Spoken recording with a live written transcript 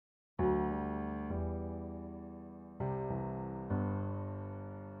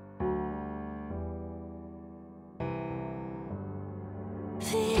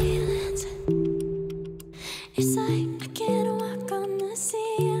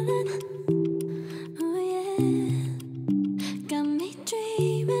got me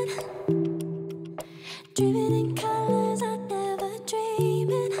dreaming, dreaming in colors I never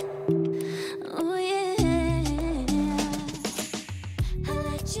dreamed. Oh yeah, I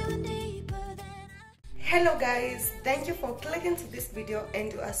let you in deeper than I. Hello guys, thank you for clicking to this video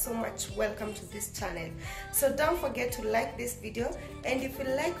and you are so much welcome to this channel. So don't forget to like this video, and if you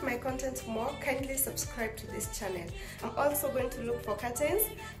like my content more, kindly subscribe to this channel. I'm also going to look for curtains.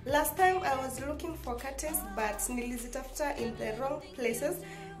 Last time I was looking for curtains but nilizitafuta in the wrong places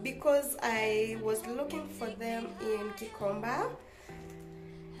because I was looking for them in Kikomba.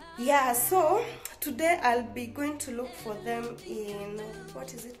 Yeah, so today I'll be going to look for them in,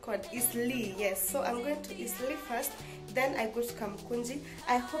 what is it called, Eastleigh. Yes, so I'm going to Eastleigh first, then I go to Kamkunji.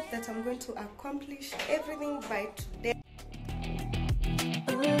 I hope that I'm going to accomplish everything by today.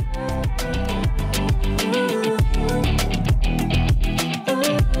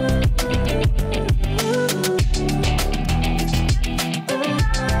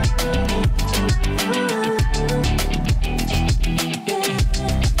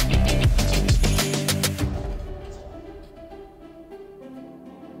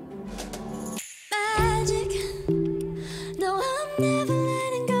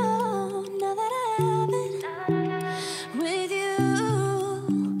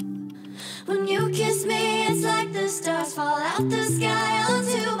 The sky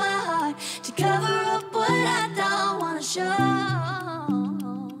onto my heart to cover up what I don't want to show.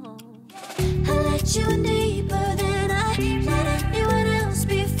 I let you in deeper than I let anyone else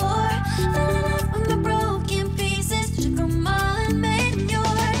before. Fell in love with my broken pieces, took them all and made them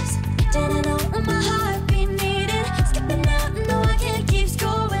yours. Didn't know what my heartbeat needed, skipping out, no I can't keep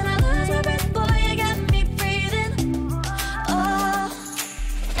score. When I lose my breath, boy, you got me breathing. Oh,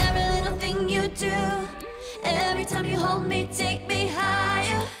 every little thing you do, every time you hold me, take me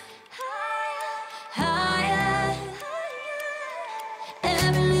higher, higher, higher.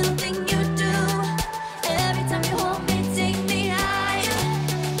 Every little thing you do, every time you hold me, take me higher,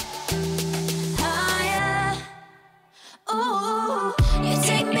 higher. Oh, you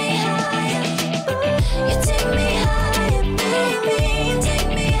take me higher, you take me higher, baby. You take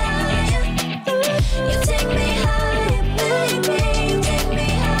me higher, you take me higher, baby. You take me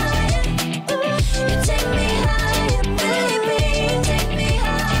higher, you take me higher, baby. You take me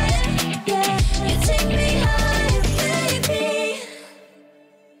higher, yeah. You take me higher, baby.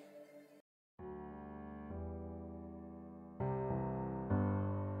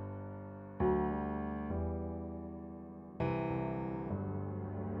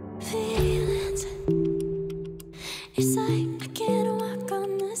 Feelings, it's like I can't walk on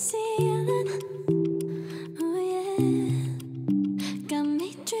the ceiling. Oh yeah, got me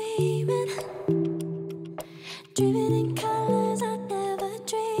dreaming, dreaming in colors I never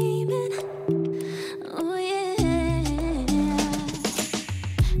dreamed. Oh yeah,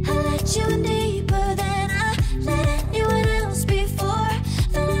 I let you in deeper than I let anyone else before.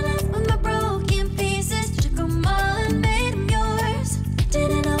 Fell in love with my broken pieces, took them all and made them yours.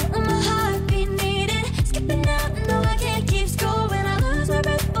 Didn't know what my heartbeat needed, skipping out, no I can't keep score. When I lose my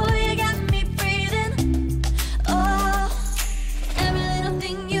breath, boy, you got me breathing. Oh, every little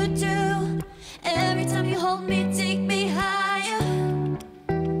thing you do, every time you hold me, take me higher,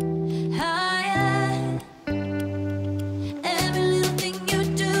 higher. Every little thing you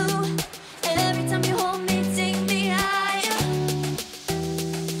do, every time you hold me, take me higher,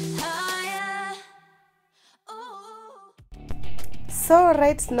 higher. Oh. So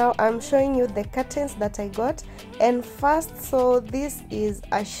right now I'm showing you the curtains that I got, and first, so this is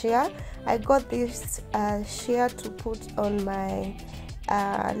a sheer. I got this sheer to put on my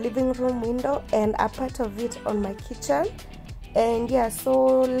living room window and a part of it on my kitchen. And yeah,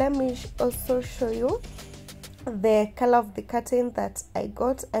 so let me also show you the color of the curtain that I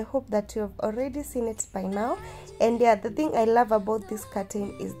got. I hope that you have already seen it by now. And yeah, the thing I love about this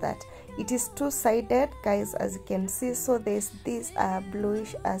curtain is that it is two-sided, guys, as you can see. So there's this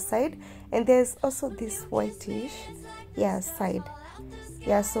bluish side, and there's also this whitish, yeah, side.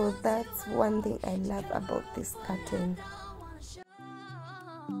 Yeah, so that's one thing I love about this curtain.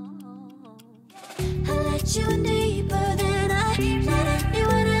 I let you in deeper than I let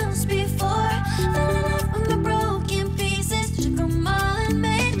anyone else before. Fell in love with my broken pieces, took them all and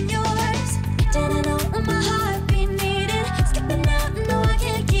made them yours. Didn't know what my heartbeat needed, skipping out, no I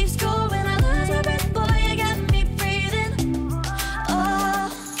can't keep score. When I lose my breath, boy, you got me breathing.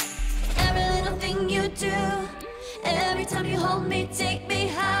 Oh, every little thing you do, every time you hold me, take me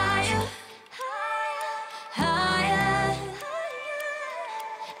higher, higher, higher.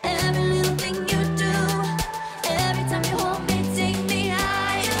 Every little thing you do, every time you hold me, take me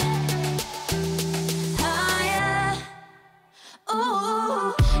higher, higher.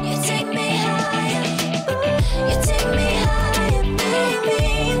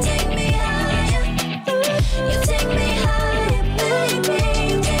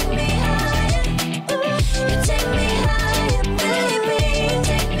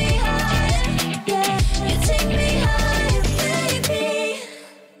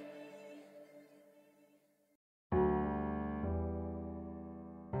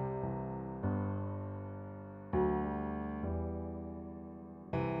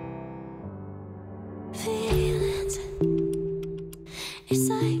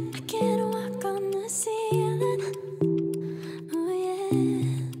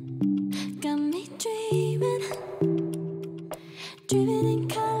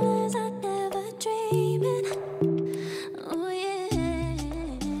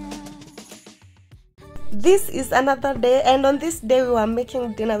 this is another day, and on this day we were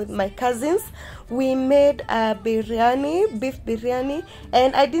making dinner with my cousins. We made a biryani, beef biryani,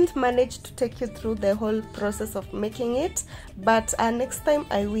 and I didn't manage to take you through the whole process of making it, but next time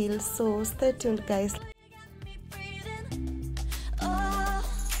I will, so stay tuned guys. Oh,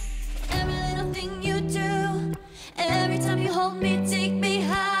 every little thing you do, every time you hold me, take me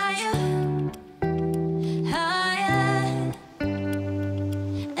higher, higher.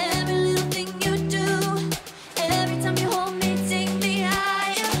 Every little thing you do, every time you hold me, take me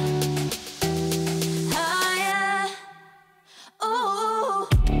higher, higher. Oh.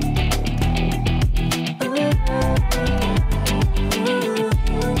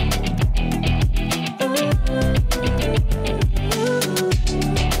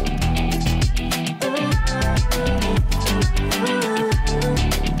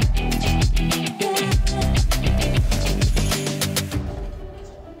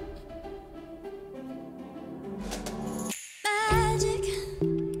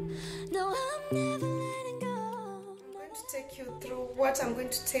 Take you through what I'm going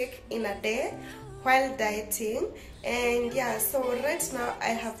to take in a day while dieting. And yeah, so right now I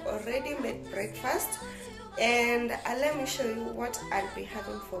have already made breakfast, and let me show you what I'll be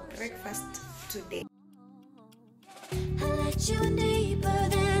having for breakfast today. I let you in deeper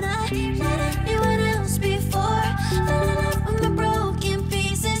than I let anyone else before. Fell in love with my broken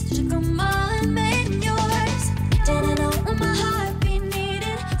pieces, took them all and made yours. Didn't know what my heart be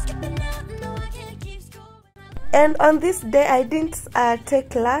needed, skipping out, no I can't keep score. And on this day I didn't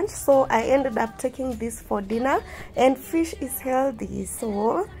take lunch, so I ended up taking this for dinner, and fish is healthy,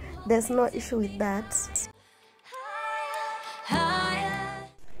 so there's no issue with that.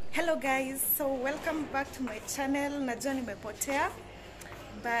 Hello guys, so welcome back to my channel. Najua nimepotea,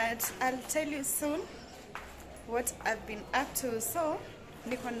 but I'll tell you soon what I've been up to. So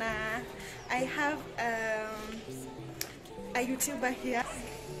I have a YouTuber here.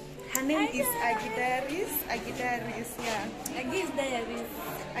 Her name is Agidaris, yeah. Agis Diaries.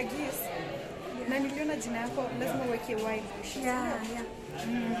 Agis. Na niliona jina yako lazima uweke wild. Yeah.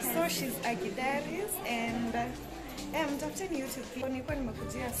 So she's Agidaris, and I'm talking YouTube. Nilikuwa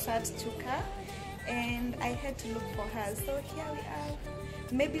nimekujia Sat Chuka, and I had to look for her. So here we are.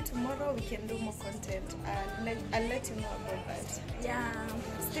 Maybe tomorrow we can do more content. I'll let you know about that. Yeah.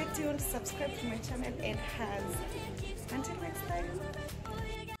 Stay tuned, subscribe to my channel, and hers. Until next time.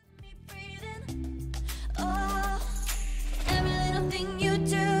 Oh, every little thing you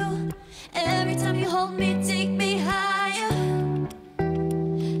do, every time you hold me, take me higher,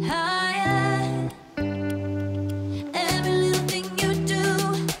 higher. Every little thing you do,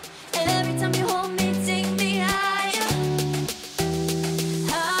 every time you hold me, take me higher,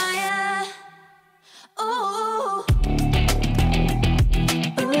 higher. Oh.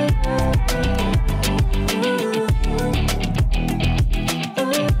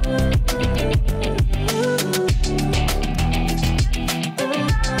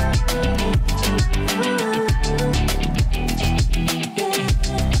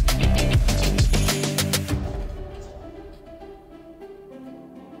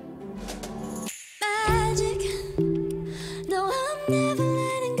 Magic, no, I'm never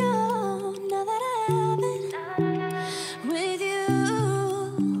letting go. Now that I have it with you.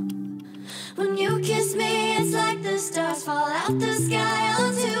 When you kiss me, it's like the stars fall out the sky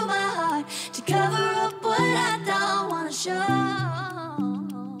onto my heart to cover up what I don't wanna show.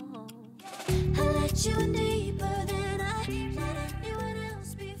 I let you in deep.